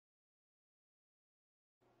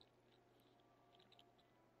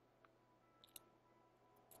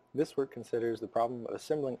This work considers the problem of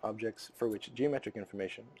assembling objects for which geometric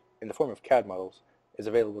information, in the form of CAD models, is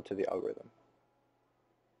available to the algorithm.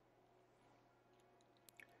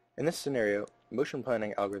 In this scenario, motion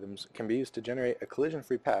planning algorithms can be used to generate a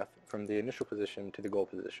collision-free path from the initial position to the goal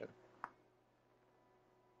position.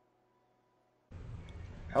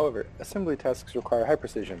 However, assembly tasks require high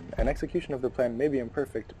precision, and execution of the plan may be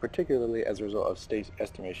imperfect, particularly as a result of state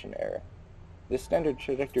estimation error. This standard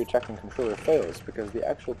trajectory tracking controller fails because the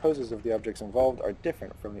actual poses of the objects involved are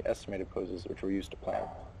different from the estimated poses which were used to plan.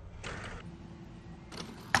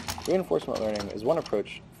 Reinforcement learning is one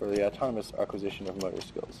approach for the autonomous acquisition of motor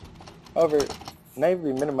skills. However,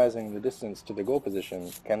 naively minimizing the distance to the goal position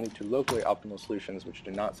can lead to locally optimal solutions which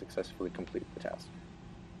do not successfully complete the task.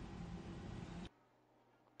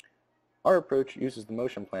 Our approach uses the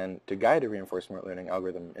motion plan to guide a reinforcement learning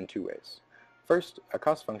algorithm in two ways. First, a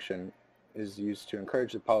cost function is used to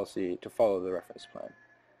encourage the policy to follow the reference plan.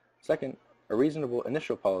 Second, a reasonable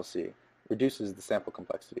initial policy reduces the sample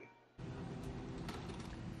complexity.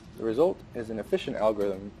 The result is an efficient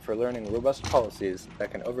algorithm for learning robust policies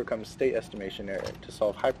that can overcome state estimation error to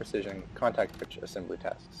solve high-precision, contact-rich assembly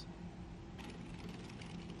tasks.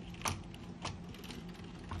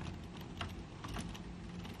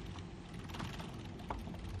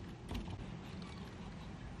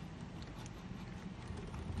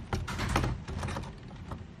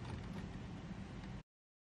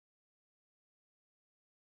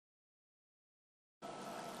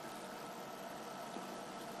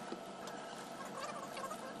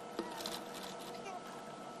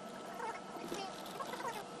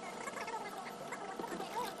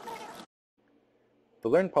 The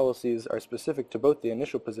learned policies are specific to both the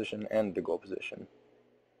initial position and the goal position.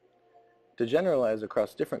 To generalize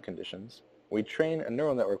across different conditions, we train a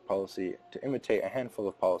neural network policy to imitate a handful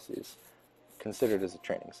of policies considered as a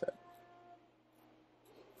training set.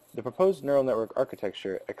 The proposed neural network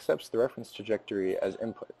architecture accepts the reference trajectory as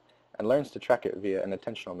input and learns to track it via an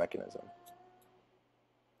attentional mechanism.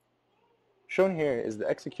 Shown here is the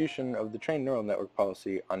execution of the trained neural network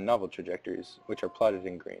policy on novel trajectories, which are plotted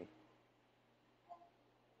in green.